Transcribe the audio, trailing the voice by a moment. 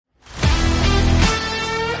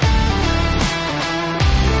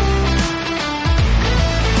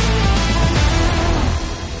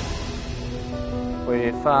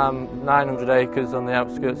farm 900 acres on the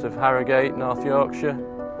outskirts of Harrogate, North Yorkshire.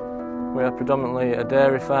 We are predominantly a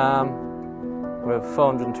dairy farm. We have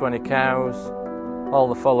 420 cows, all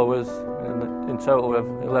the followers. In total we have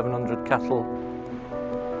 1,100 cattle.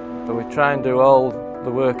 But we try and do all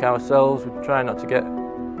the work ourselves. We try not to get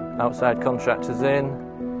outside contractors in.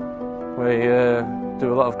 We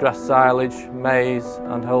do a lot of grass silage, maize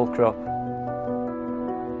and whole crop.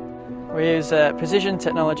 We use precision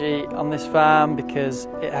technology on this farm because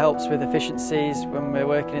it helps with efficiencies when we're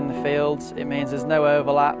working in the fields. It means there's no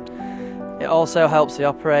overlap. It also helps the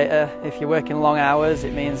operator. If you're working long hours,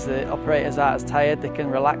 it means the operators aren't as tired, they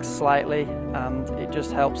can relax slightly, and it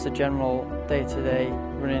just helps the general day-to-day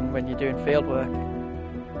running when you're doing field work.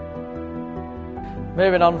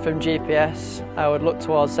 Moving on from GPS, I would look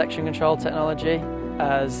towards section control technology,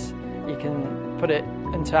 as you can put it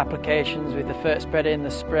into applications with the fert spreading,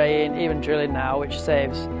 the spraying, even drilling now, which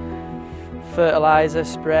saves fertiliser,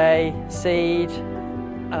 spray, seed,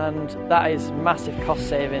 and that is massive cost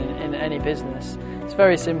saving in any business. It's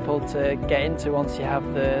very simple to get into once you have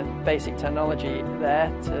the basic technology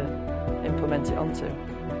there to implement it onto.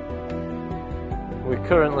 We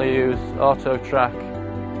currently use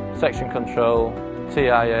AutoTrac, section control,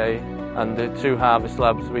 TIA and the two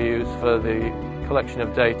HarvestLabs we use for the collection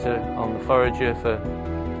of data on the forager for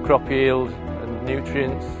crop yield and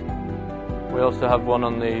nutrients. We also have one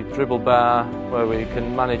on the dribble bar where we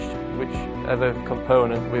can manage whichever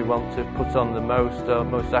component we want to put on the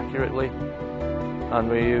most accurately. And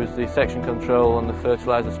we use the section control on the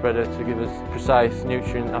fertiliser spreader to give us precise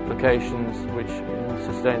nutrient applications, which in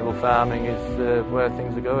sustainable farming is where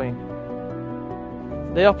things are going.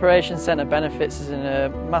 The operations centre benefits us in a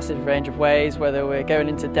massive range of ways, whether we're going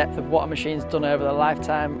into depth of what a machine's done over the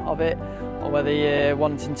lifetime of it, or whether you're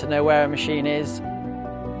wanting to know where a machine is.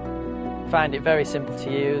 Find it very simple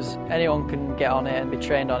to use. Anyone can get on it and be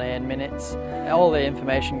trained on it in minutes. All the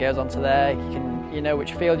information goes onto there. You know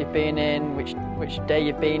which field you've been in, which day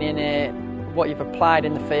you've been in it, what you've applied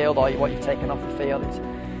in the field or what you've taken off the field.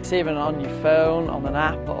 It's even on your phone, on an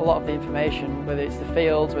app, a lot of the information, whether it's the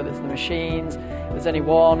fields, whether it's the machines, if there's any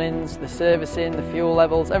warnings, the servicing, the fuel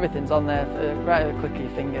levels, everything's on there right at the click of your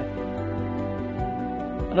finger.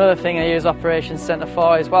 Another thing I use Operations Centre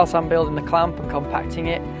for is whilst I'm building the clamp and compacting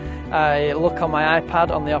it, I look on my iPad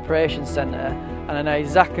on the Operations Centre and I know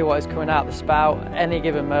exactly what is coming out the spout at any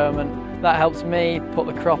given moment. That helps me put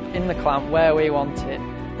the crop in the clamp where we want it,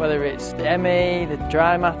 whether it's the ME, the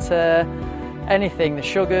dry matter, anything, the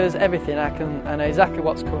sugars, everything. I know exactly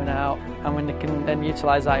what's coming out, and we can then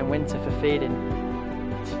utilise that in winter for feeding.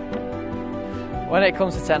 When it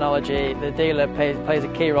comes to technology, the dealer plays a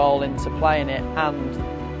key role in supplying it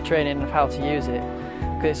and training of how to use it.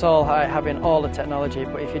 Because it's all about having all the technology,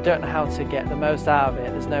 but if you don't know how to get the most out of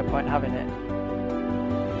it, there's no point having it.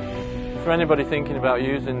 For anybody thinking about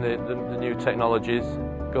using the new technologies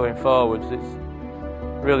going forwards, it's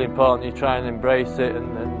really important you try and embrace it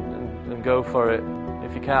and go for it.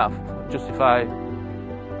 If you can't justify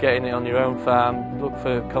getting it on your own farm, look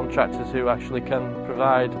for contractors who actually can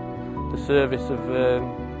provide the service of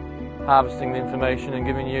harvesting the information and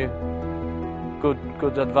giving you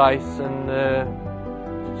good advice and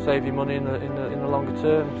save you money in the longer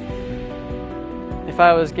terms. If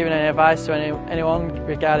I was giving any advice to anyone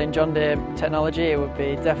regarding John Deere technology, it would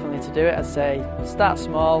be definitely to do it. I'd say start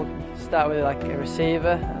small, start with like a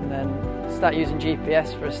receiver and then start using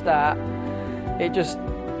GPS for a start. It just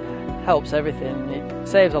helps everything. It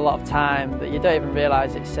saves a lot of time that you don't even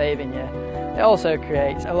realise it's saving you. It also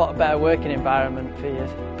creates a lot better working environment for you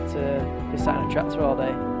to be sat in a tractor all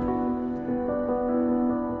day.